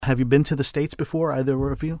Have you been to the States before,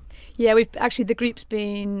 either of you? Yeah, the group's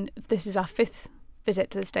this is our 5th visit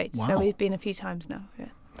to the States, Wow. so we've been a few times now, yeah.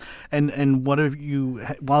 And what have you,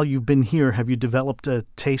 while you've been here, have you developed a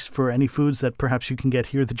taste for any foods that perhaps you can get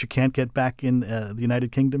here that you can't get back in the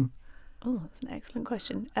United Kingdom? Oh, that's an excellent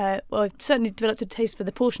question. Well, I've certainly developed a taste for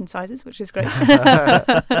the portion sizes, which is great. Got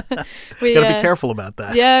to be careful about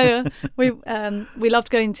that. Yeah. We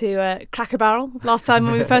loved going to Cracker Barrel last time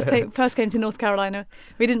when we first came to North Carolina.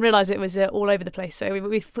 We didn't realise it was all over the place. So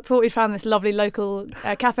we thought we found this lovely local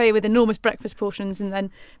cafe with enormous breakfast portions, and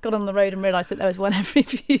then got on the road and realised that there was one every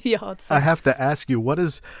few yards. So. I have to ask you, what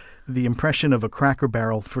is the impression of a Cracker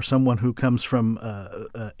Barrel for someone who comes from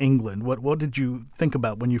England? What did you think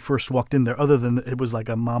about when you first walked in there, other than it was like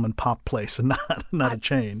a mom and pop place and not a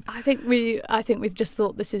chain? I think we just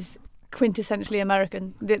thought this is quintessentially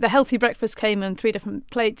American. The healthy breakfast came in 3 different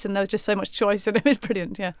plates, and there was just so much choice, and it was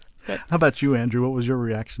brilliant. Yeah. Great. How about you, Andrew? What was your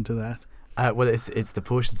reaction to that? Well, it's the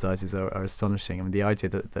portion sizes are astonishing. I mean, the idea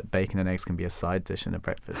that bacon and eggs can be a side dish in a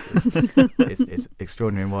breakfast is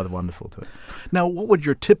extraordinary and rather wonderful to us. Now, what would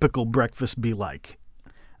your typical breakfast be like?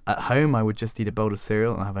 At home, I would just eat a bowl of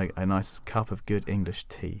cereal and have a nice cup of good English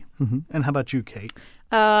tea. Mm-hmm. And how about you, Kate?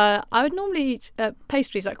 I would normally eat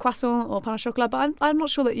pastries like croissant or pain au chocolat, but I'm not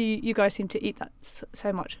sure that you guys seem to eat that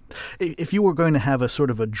so much. If you were going to have a sort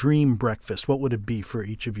of a dream breakfast, what would it be for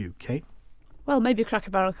each of you, Kate? Well, maybe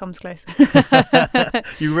Cracker Barrel comes close.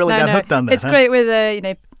 You really got hooked on that. It's great with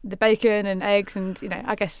the bacon and eggs, and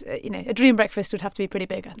I guess a dream breakfast would have to be pretty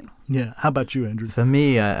big, I think. Yeah. How about you, Andrew? For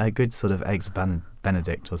me, a good sort of eggs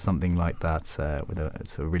Benedict or something like that with a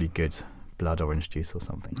sort of really good blood orange juice or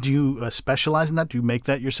something. Do you specialize in that? Do you make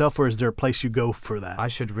that yourself, or is there a place you go for that? I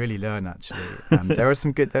should really learn, actually. There are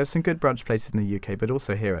some good brunch places in the UK, but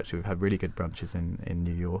also here, actually, we've had really good brunches in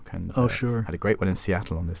New York, and sure, had a great one in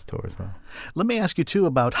Seattle on this tour as well. Let me ask you too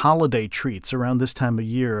about holiday treats around this time of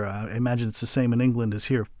year. I imagine it's the same in England as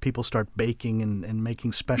here. People start baking and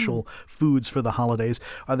making special foods for the holidays.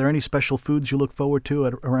 Are there any special foods you look forward to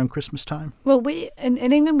around Christmas time? Well, in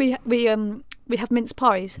England we have mince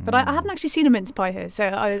pies, but I haven't actually seen a mince pie here,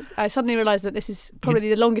 so I suddenly realised that this is probably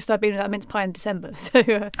the longest I've been without a mince pie in December.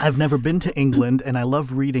 So I've never been to England, and I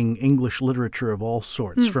love reading English literature of all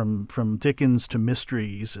sorts, from Dickens to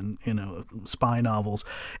mysteries and spy novels,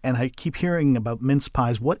 and I keep hearing about mince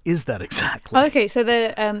pies. What is that exactly? Okay, so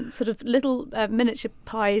they're sort of little miniature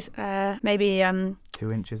pies, maybe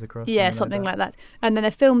 2 inches across. Yeah, something like that. And then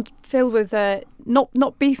they're filled with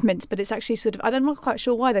not beef mince, but it's actually sort of, I'm not quite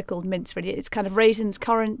sure why they're called mince really. It's kind of raisins,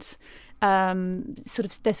 currants, they're sort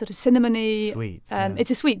of cinnamony. Sweet.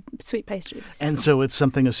 It's a sweet pastry. Basically. And so it's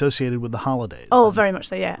something associated with the holidays. Oh, very much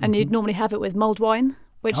so, yeah. And you'd normally have it with mulled wine,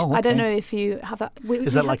 which okay. I don't know if you have that.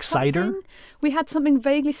 Is that like cider? We had something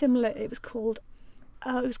vaguely similar. It was called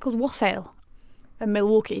wassail. In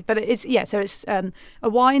Milwaukee, but it's a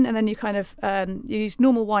wine, and then you kind of you use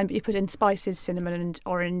normal wine, but you put in spices, cinnamon and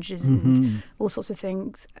oranges and all sorts of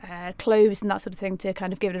things, cloves and that sort of thing to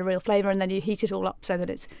kind of give it a real flavour, and then you heat it all up so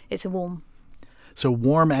that it's a warm. So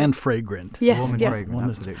warm and fragrant. Yes, warm and fragrant,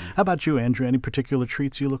 absolutely. How about you, Andrew? Any particular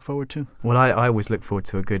treats you look forward to? Well, I always look forward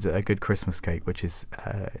to a good Christmas cake, which is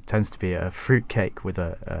tends to be a fruit cake with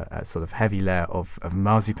a sort of heavy layer of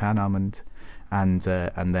marzipan, almond, and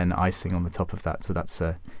then icing on the top of that. So that's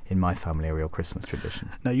in my family a real Christmas tradition.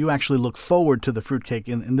 Now you actually look forward to the fruitcake.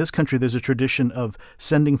 In this country, there's a tradition of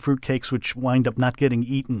sending fruitcakes which wind up not getting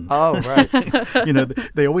eaten. Oh, right.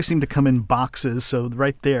 They always seem to come in boxes. So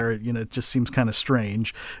right there, it just seems kind of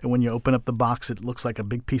strange. And when you open up the box, it looks like a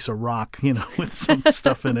big piece of rock, with some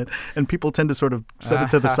stuff in it. And people tend to sort of set it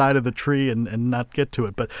to the side of the tree and not get to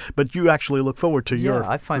it. But you actually look forward to your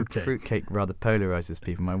I find fruitcake rather polarizes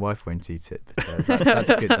people. My wife won't eat it, but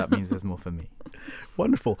that's good. That means there's more for me.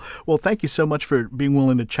 Wonderful. Well, thank you so much for being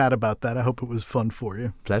willing to chat about that. I hope it was fun for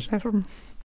you. Pleasure. No problem.